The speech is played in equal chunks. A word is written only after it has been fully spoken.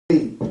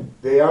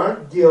They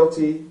aren't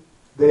guilty.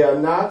 They are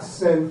not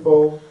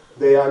sinful.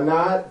 They are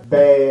not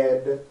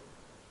bad.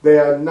 They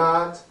are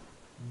not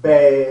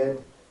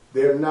bad.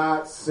 They're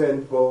not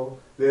sinful.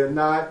 They're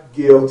not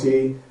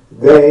guilty.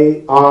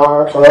 They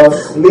are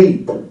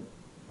asleep.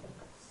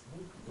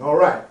 All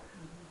right.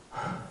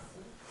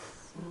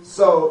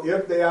 So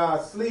if they are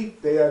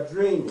asleep, they are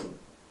dreaming.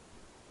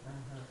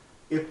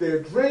 If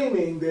they're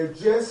dreaming, they're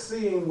just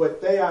seeing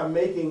what they are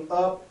making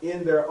up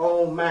in their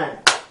own mind.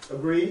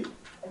 Agreed?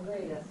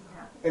 Agreed.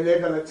 And they're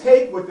going to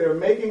take what they're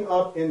making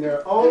up in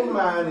their own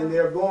mind and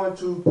they're going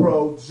to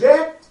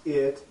project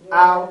it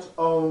out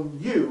on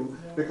you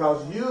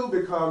because you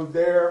become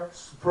their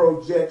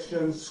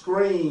projection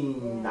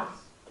screen.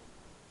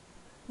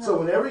 So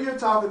whenever you're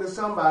talking to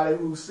somebody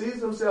who sees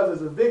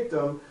themselves as a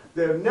victim,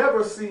 they're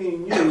never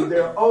seeing you.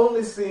 They're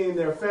only seeing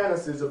their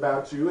fantasies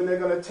about you. And they're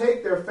going to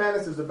take their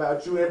fantasies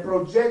about you and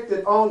project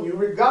it on you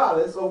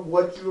regardless of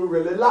what you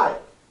really like.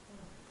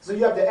 So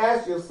you have to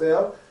ask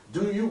yourself,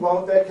 do you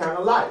want that kind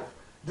of life?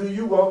 Do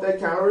you want that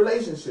kind of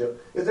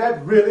relationship? Is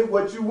that really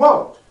what you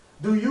want?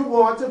 Do you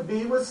want to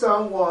be with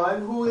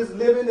someone who is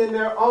living in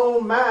their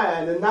own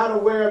mind and not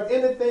aware of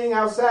anything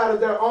outside of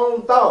their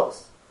own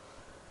thoughts?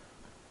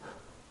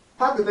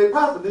 How could they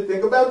possibly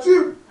think about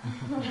you?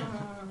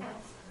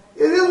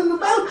 It isn't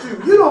about you.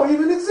 You don't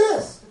even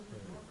exist.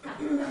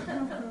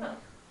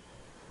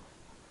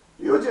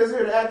 You're just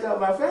here to act out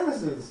my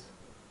fantasies.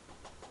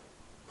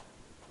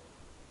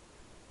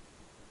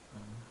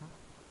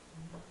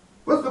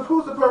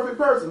 Who's the perfect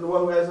person? The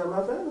one who acts out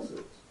my fantasies.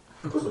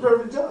 What's the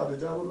perfect job? The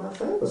job of my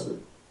fantasy.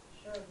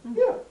 Sure.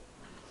 Yeah.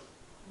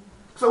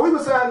 So we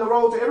assign the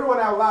role to everyone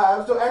in our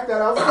lives to act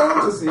out our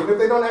fantasy. And if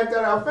they don't act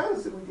out our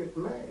fantasy, we get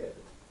mad.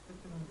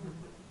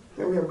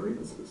 Then we have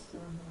grievances.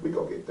 We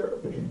go get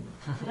therapy.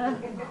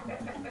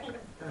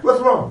 What's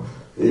wrong?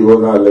 He will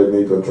not let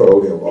me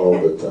control him all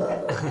the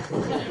time.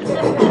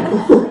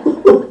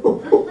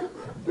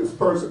 This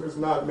person is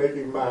not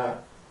making my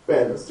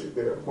fantasy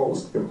their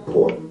most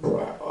important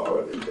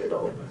priority. They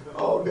don't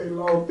all day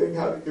long think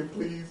how they can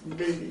please me.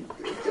 They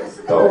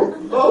just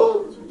don't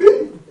love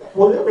me.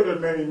 Whatever their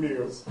name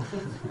is.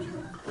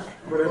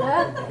 Whatever.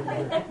 I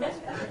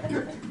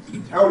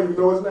don't even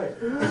know his name.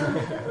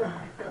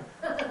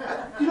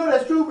 You know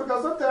that's true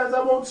because sometimes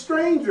I want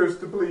strangers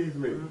to please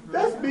me.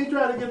 That's me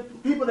trying to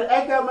get people to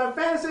act out my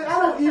fantasy. I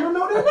don't even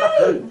know their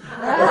name.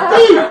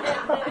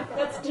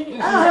 That's deep.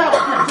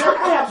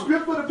 I have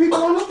script for the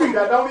people on the street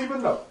I don't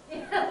even know.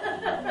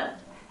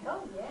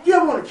 You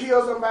ever want to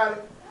kill somebody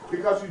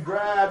because you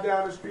drive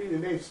down the street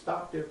and they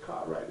stop their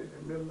car right in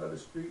the middle of the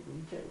street and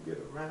you can't get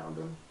around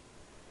them?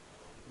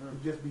 You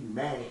just be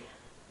mad,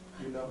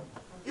 you know.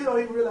 You don't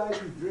even realize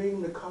you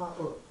dreamed the car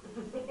up. It's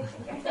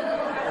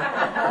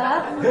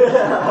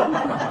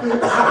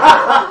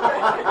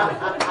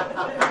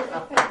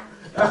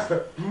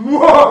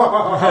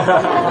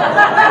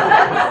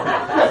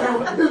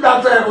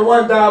about time for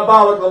one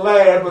diabolical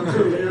laugh or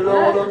two, you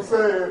know what I'm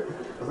saying?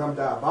 Because I'm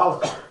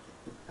diabolical.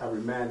 I'm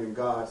reminding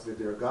gods that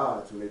they're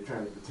gods when they're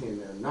trying to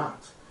pretend they're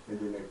not. And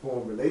then they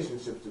form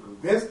relationships to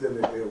convince them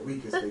that they're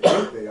weak as they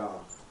think they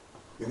are.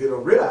 And they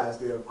don't realize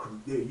they're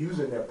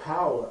using their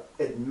power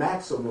at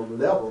maximum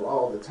level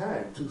all the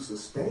time to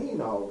sustain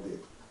all of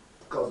it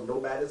because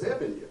nobody's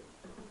helping you.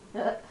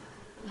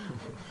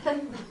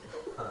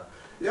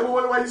 You ever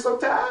wonder why you're so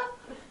tired?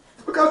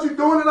 It's because you're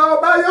doing it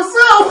all by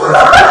yourself.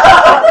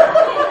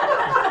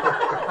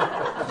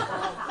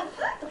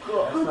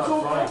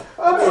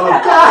 I'm so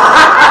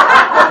tired.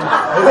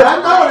 I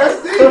know,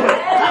 that's it.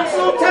 I'm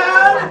so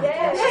tired.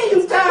 Yeah,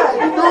 you're tired.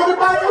 You're doing it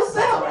by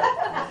yourself.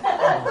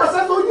 Because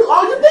that's all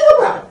you think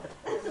about.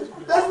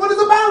 That's what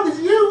it's about, is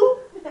you.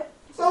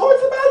 So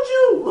it's about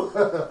you.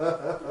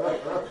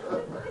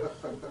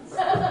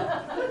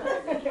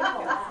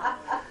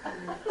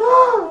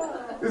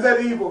 Is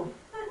that evil?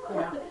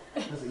 Yeah.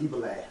 That's an evil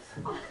laugh.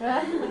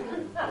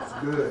 That's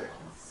good.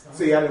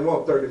 See, I didn't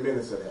want 30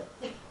 minutes of that.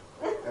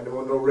 I didn't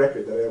want no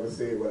record that I ever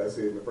said what I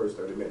said in the first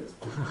 30 minutes.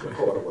 The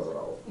recorder wasn't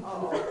on.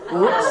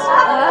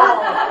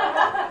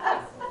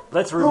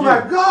 Let's review. Oh my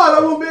God,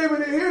 I won't be able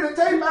to hear the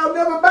tape. I'll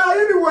never buy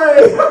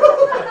anyway.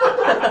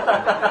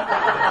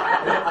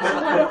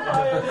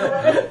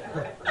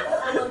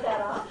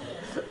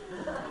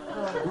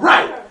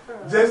 Right.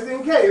 Just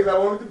in case I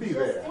wanted to be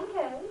there. Just in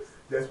case.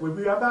 That's what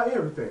we are about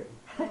everything.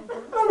 I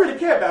don't really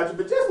care about you,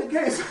 but just in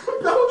case, I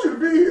want you to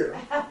be here.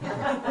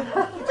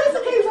 Just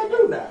in case I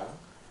do now.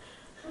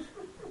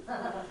 I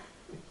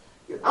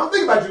don't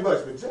think about you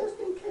much, but just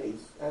in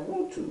case I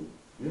want to,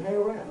 you hang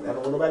around. I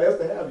don't want nobody else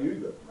to have you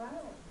either.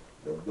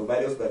 Right.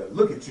 Nobody else better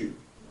look at you.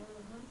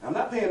 Mm-hmm. I'm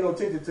not paying no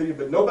attention to you,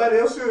 but nobody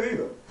else should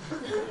either.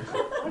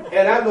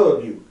 And I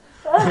love you.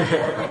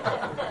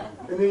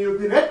 And then you'll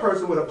be that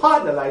person with a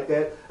partner like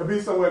that and be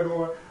somewhere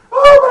going, oh,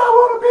 but I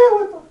want to be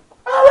with them.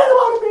 I really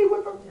want to be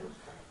with them.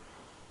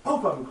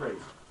 Both of them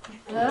crazy.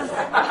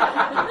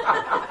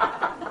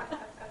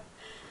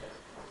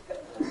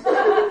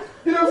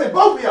 You know what I'm saying?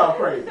 Both of y'all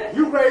crazy.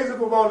 You crazy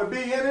for wanting to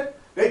be in it.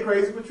 They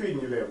crazy for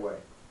treating you that way.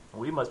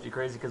 We must be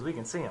crazy because we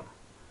can see them.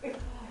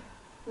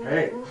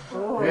 Hey,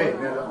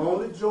 now the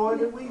only joy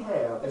that we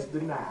have is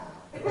denial.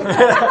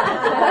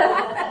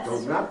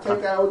 Do not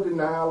take our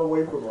denial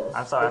away from us.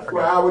 I'm sorry, That's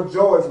where our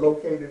joy is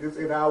located, is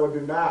in our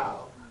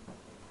denial.